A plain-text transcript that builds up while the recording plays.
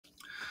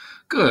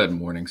Good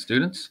morning,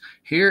 students.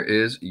 Here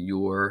is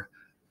your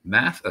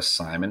math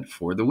assignment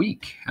for the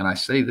week. And I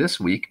say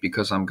this week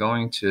because I'm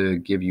going to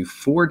give you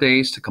 4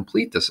 days to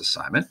complete this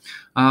assignment.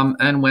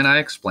 And when I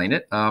explain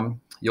it,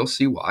 you'll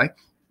see why.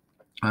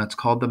 It's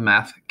called the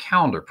Math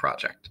Calendar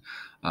Project.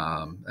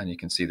 And you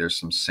can see there's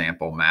some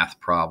sample math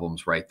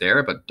problems right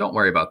there, but don't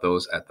worry about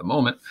those at the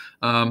moment.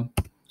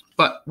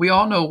 But we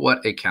all know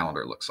what a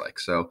calendar looks like.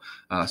 So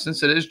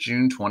since it is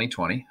June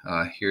 2020,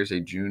 here's a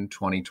June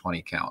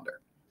 2020 calendar.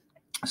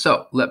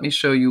 So let me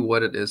show you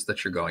what it is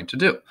that you're going to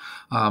do.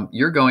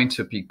 You're going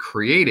to be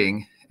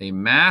creating a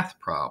math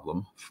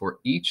problem for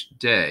each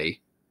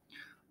day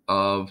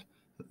of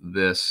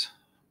this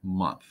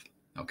month,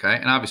 okay?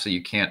 And obviously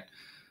you can't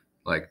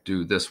like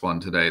do this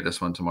one today,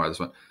 this one tomorrow, this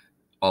one,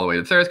 all the way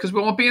to the 30th because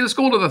we won't be in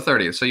school to the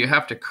 30th. So you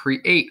have to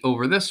create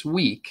over this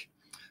week,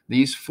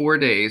 these 4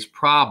 days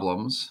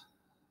problems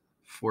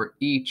for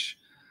each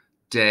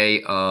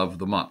day of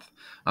the month.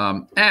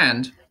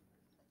 And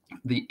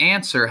the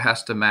answer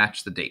has to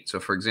match the date. So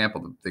for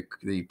example,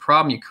 the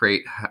problem you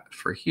create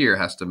for here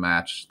has to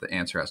match, the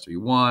answer has to be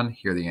 1,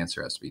 here the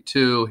answer has to be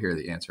 2, here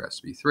the answer has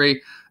to be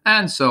 3,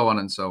 and so on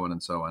and so on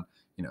and so on.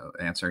 You know,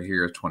 answer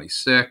here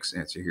 26,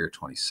 answer here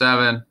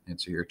 27,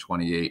 answer here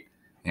 28,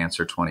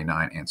 answer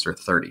 29, answer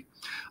 30.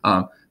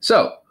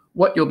 So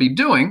what you'll be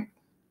doing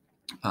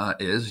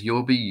is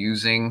you'll be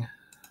using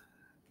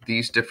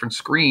these different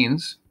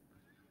screens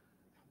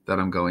that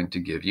I'm going to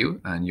give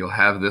you, and you'll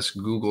have this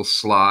Google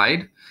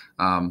slide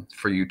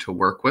for you to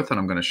work with, and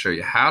I'm going to show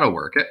you how to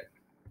work it.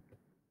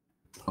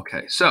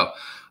 Okay, so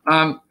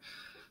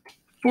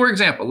for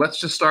example,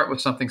 let's just start with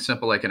something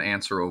simple like an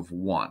answer of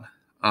 1.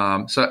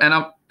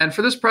 And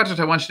for this project,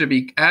 I want you to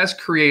be as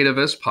creative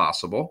as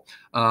possible.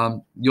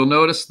 You'll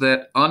notice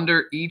that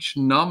under each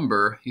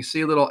number, you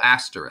see a little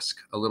asterisk,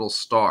 a little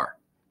star.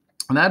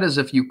 And that is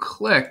if you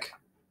click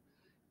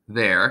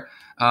there,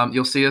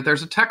 you'll see that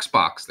there's a text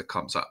box that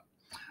comes up.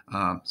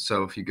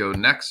 So if you go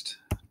next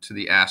to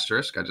the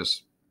asterisk, I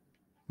just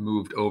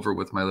moved over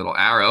with my little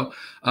arrow,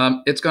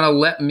 it's going to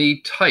let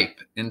me type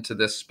into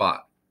this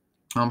spot.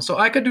 So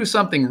I could do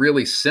something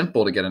really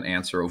simple to get an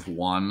answer of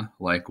 1,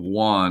 like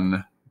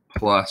 1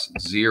 plus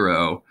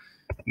 0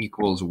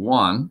 equals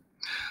 1.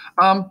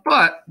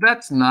 But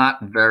that's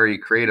not very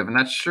creative, and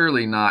that's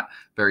surely not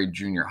very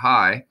junior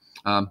high.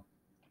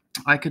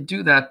 I could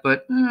do that,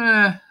 but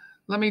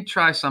let me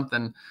try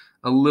something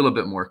a little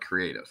bit more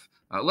creative.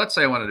 Let's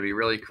say I wanted to be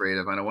really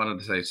creative and I wanted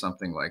to say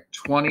something like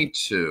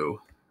 22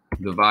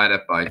 divided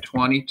by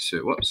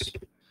 22,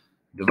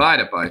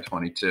 divided by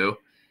 22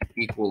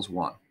 equals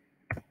 1.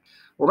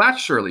 Well,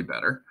 that's surely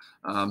better.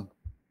 And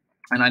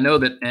I know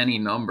that any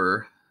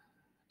number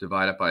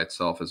divided by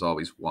itself is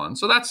always 1.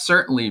 So that's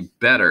certainly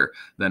better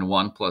than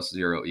 1 plus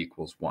 0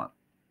 equals 1.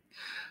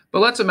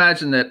 But let's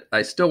imagine that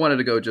I still wanted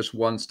to go just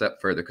one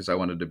step further because I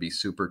wanted to be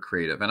super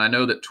creative. And I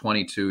know that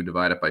 22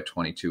 divided by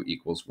 22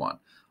 equals 1.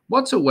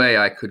 What's a way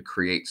I could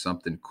create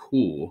something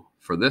cool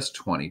for this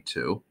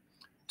 22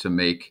 to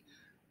make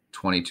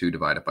 22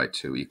 divided by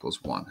 2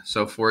 equals 1?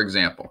 So for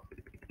example,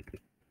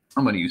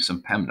 I'm going to use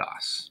some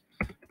PEMDAS,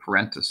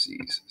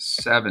 parentheses,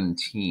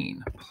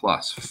 17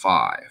 plus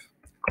 5,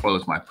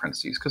 close my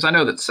parentheses, because I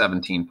know that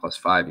 17 plus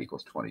 5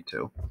 equals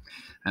 22.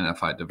 And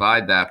if I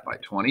divide that by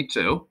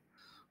 22,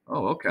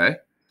 oh, okay.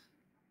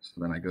 So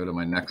then I go to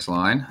my next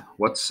line.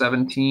 What's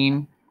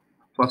 17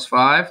 plus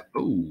 5?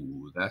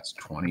 Oh, that's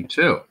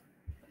 22.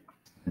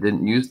 I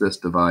didn't use this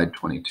divide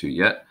 22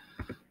 yet.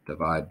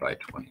 Divide by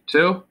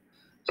 22.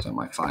 So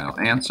my final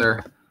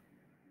answer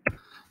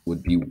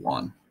would be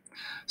 1.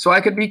 So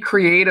I could be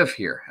creative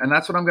here. And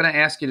that's what I'm going to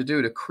ask you to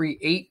do, to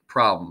create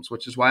problems,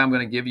 which is why I'm going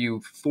to give you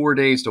 4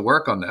 days to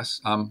work on this.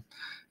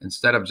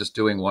 Instead of just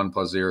doing 1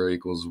 plus 0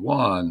 equals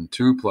 1,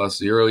 2 plus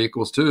 0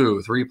 equals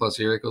 2, 3 plus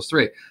 0 equals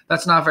 3.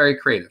 That's not very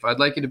creative. I'd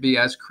like you to be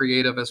as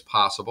creative as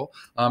possible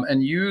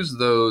and use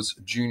those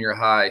junior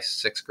high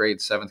 6th grade,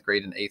 7th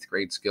grade, and 8th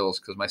grade skills,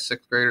 because my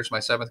 6th graders, my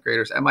 7th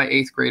graders, and my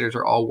 8th graders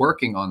are all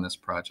working on this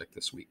project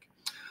this week.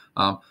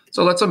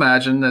 So let's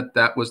imagine that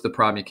that was the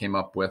problem you came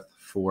up with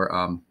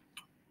for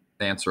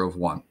the answer of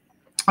 1.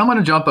 I'm going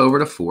to jump over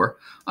to 4.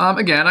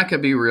 Again, I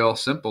could be real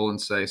simple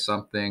and say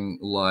something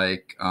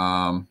like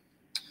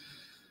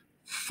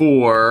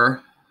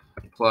 4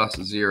 plus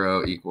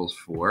 0 equals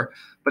 4.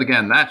 But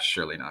again, that's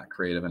surely not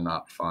creative and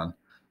not fun.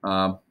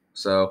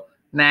 So,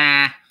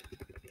 nah.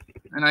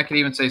 And I could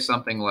even say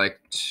something like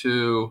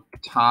 2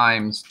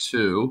 times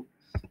 2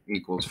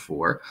 equals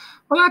 4.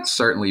 Well, that's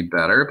certainly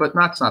better, but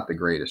that's not the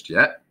greatest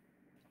yet.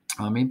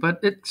 But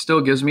it still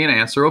gives me an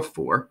answer of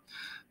 4.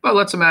 But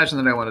let's imagine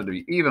that I wanted to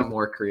be even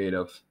more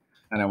creative,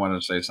 and I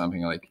wanted to say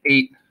something like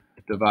 8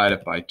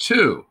 divided by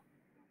 2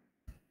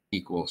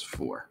 equals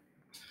 4.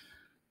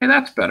 And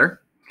that's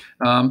better.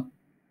 And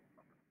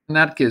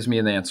that gives me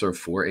an answer of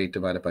 4, 8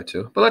 divided by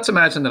 2. But let's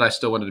imagine that I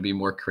still wanted to be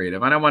more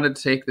creative. And I wanted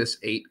to take this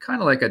 8, kind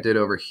of like I did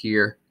over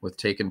here with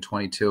taking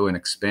 22 and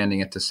expanding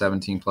it to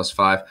 17 plus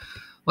 5.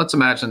 Let's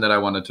imagine that I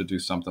wanted to do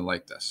something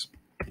like this.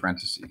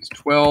 Parentheses,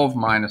 12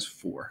 minus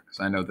 4, because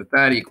I know that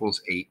that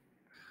equals 8.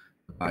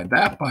 Divide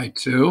that by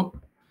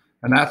 2.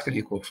 And that's going to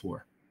equal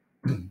 4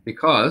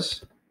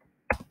 because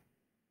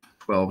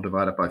 12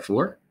 divided by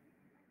 4,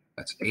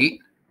 that's 8.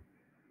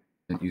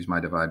 Didn't use my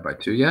divide by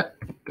 2 yet.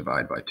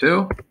 Divide by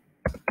 2.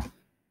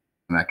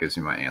 And that gives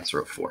me my answer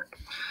of 4.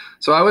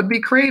 So I would be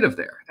creative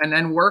there and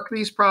then work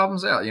these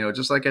problems out,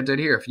 just like I did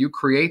here. If you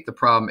create the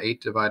problem 8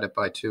 divided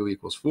by 2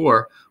 equals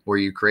 4, or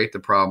you create the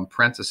problem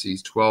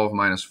parentheses 12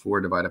 minus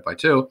 4 divided by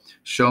 2,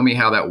 show me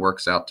how that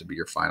works out to be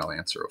your final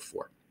answer of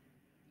 4.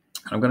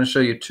 I'm going to show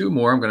you 2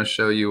 more. I'm going to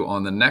show you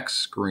on the next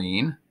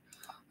screen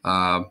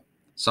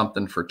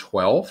something for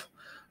 12.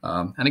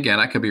 And again,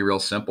 I could be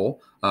real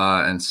simple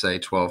and say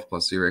 12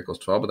 plus 0 equals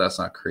 12, but that's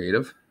not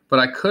creative. But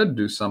I could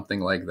do something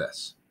like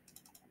this.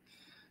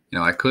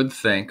 I could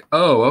think,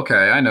 oh,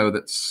 okay, I know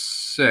that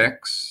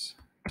 6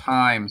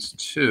 times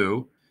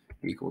 2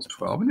 equals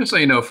 12. And just so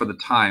you know, for the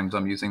times,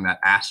 I'm using that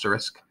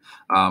asterisk,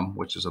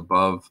 which is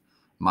above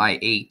my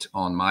 8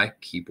 on my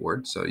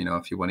keyboard. So,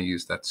 if you want to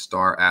use that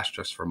star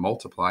asterisk for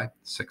multiply,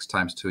 6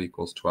 times 2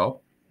 equals 12.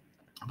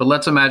 But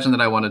let's imagine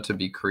that I wanted to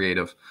be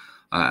creative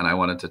and I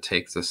wanted to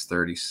take this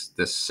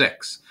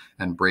 6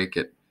 and break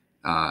it,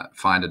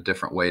 find a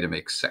different way to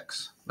make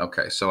 6.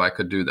 Okay, so I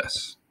could do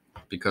this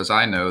because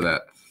I know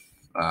that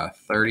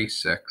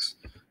 36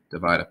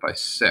 divided by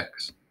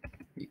 6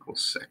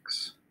 equals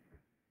 6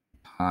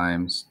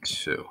 times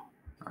 2.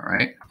 All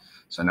right.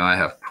 So now I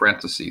have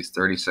parentheses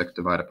 36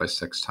 divided by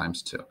 6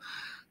 times 2.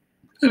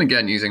 And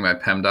again, using my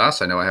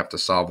PEMDAS, I know I have to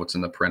solve what's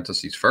in the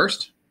parentheses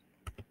first.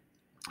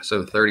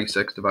 So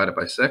 36 divided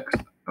by 6.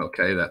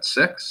 Okay, that's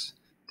 6.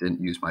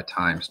 Didn't use my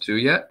times 2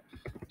 yet.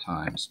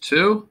 Times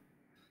 2.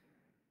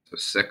 So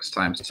 6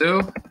 times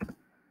 2.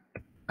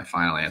 My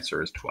final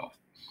answer is 12.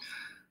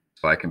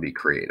 So I can be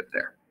creative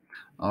there.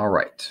 All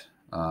right.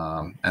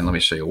 And let me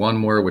show you one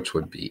more, which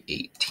would be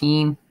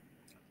 18.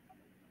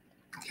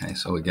 Okay,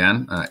 so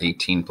again,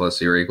 18 plus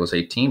 0 equals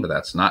 18, but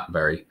that's not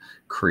very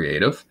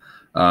creative.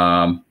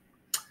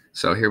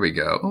 So here we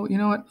go. Oh, you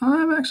know what?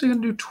 I'm actually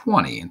going to do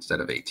 20 instead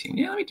of 18.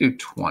 Yeah, let me do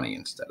 20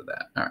 instead of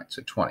that. All right,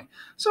 so 20.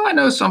 So I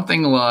know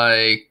something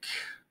like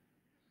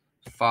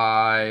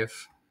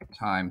 5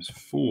 times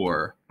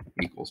 4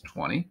 equals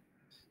 20.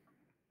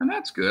 And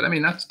that's good. I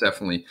mean, that's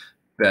definitely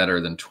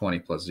better than 20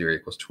 plus 0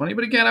 equals 20.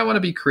 But again, I want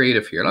to be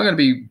creative here. And I'm going to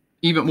be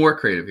even more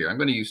creative here. I'm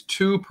going to use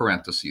 2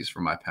 parentheses for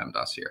my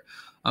PEMDAS here.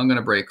 I'm going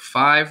to break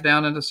 5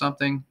 down into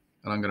something,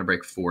 and I'm going to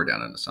break 4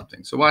 down into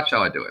something. So watch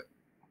how I do it.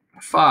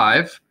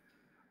 5,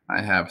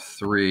 I have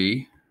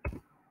 3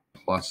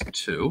 plus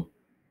 2.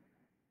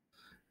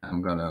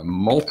 I'm going to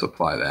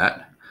multiply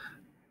that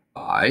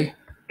by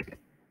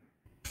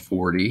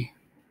 40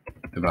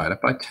 divided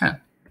by 10.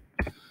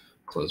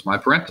 Close my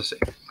parenthesis.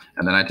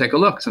 And then I take a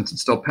look. Since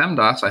it's still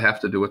PEMDAS, I have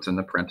to do what's in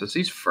the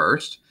parentheses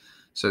first.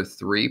 So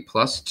 3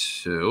 plus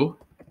 2.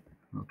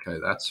 Okay,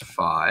 that's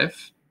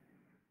 5.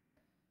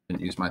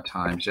 Didn't use my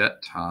times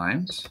yet.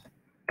 Times.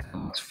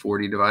 And what's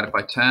 40 divided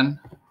by 10?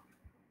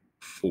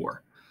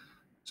 4.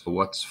 So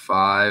what's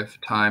 5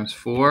 times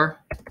 4?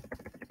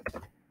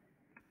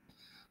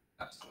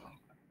 That's 20.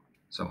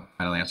 So my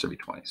final answer would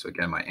be 20. So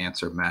again, my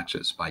answer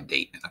matches my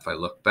date. And if I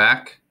look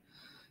back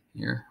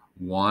here,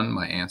 1,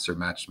 my answer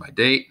matched my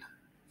date.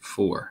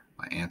 4,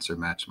 my answer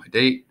matched my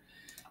date.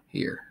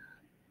 Here,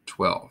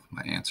 12,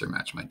 my answer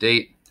matched my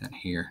date. And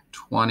here,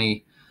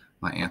 20,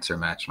 my answer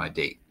matched my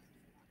date.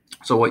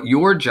 So what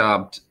your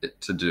job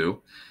to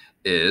do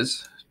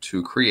is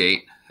to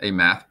create a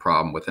math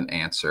problem with an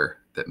answer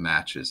that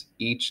matches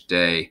each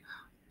day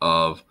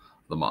of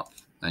the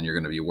month. And you're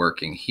going to be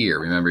working here.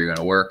 Remember, you're going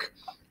to work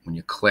when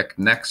you click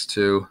next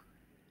to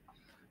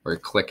or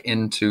click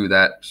into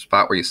that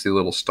spot where you see a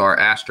little star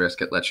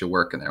asterisk. It lets you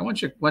work in there.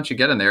 Once you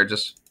get in there,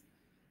 just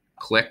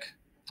click.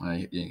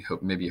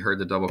 Maybe you heard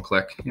the double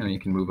click. You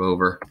can move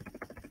over.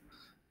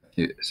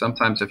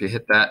 Sometimes if you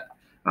hit that,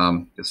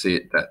 you'll see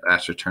that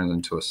asterisk turns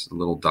into a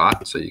little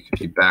dot. So if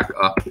you back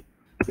up,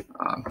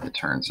 it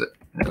turns it.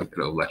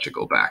 It'll let you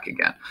go back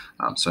again.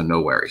 So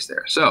no worries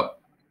there. So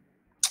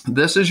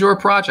this is your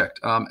project.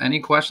 Any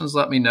questions,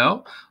 let me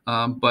know.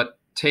 But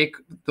take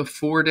the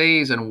 4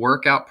 days and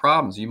work out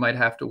problems. You might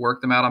have to work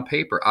them out on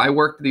paper. I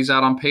worked these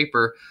out on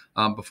paper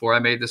before I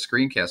made the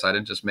screencast. I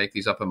didn't just make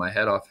these up in my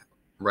head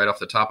right off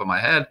the top of my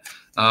head.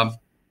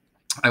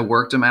 I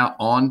worked them out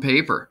on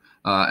paper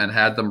and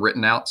had them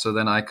written out so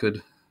then I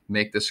could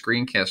make the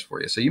screencast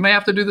for you. So you may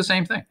have to do the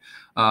same thing.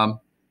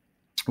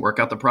 Work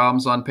out the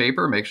problems on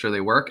paper, make sure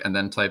they work, and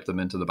then type them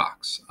into the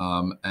box.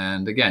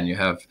 And again, you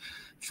have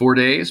 4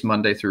 days,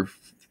 Monday through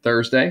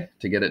Thursday,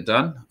 to get it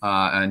done.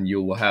 And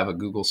you will have a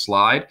Google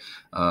slide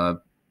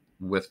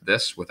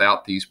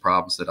without these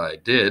problems that I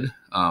did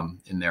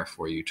in there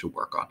for you to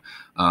work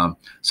on.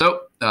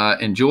 So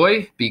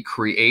enjoy, be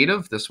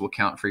creative. This will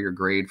count for your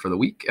grade for the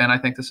week. And I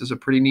think this is a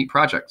pretty neat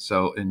project.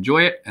 So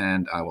enjoy it,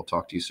 and I will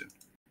talk to you soon.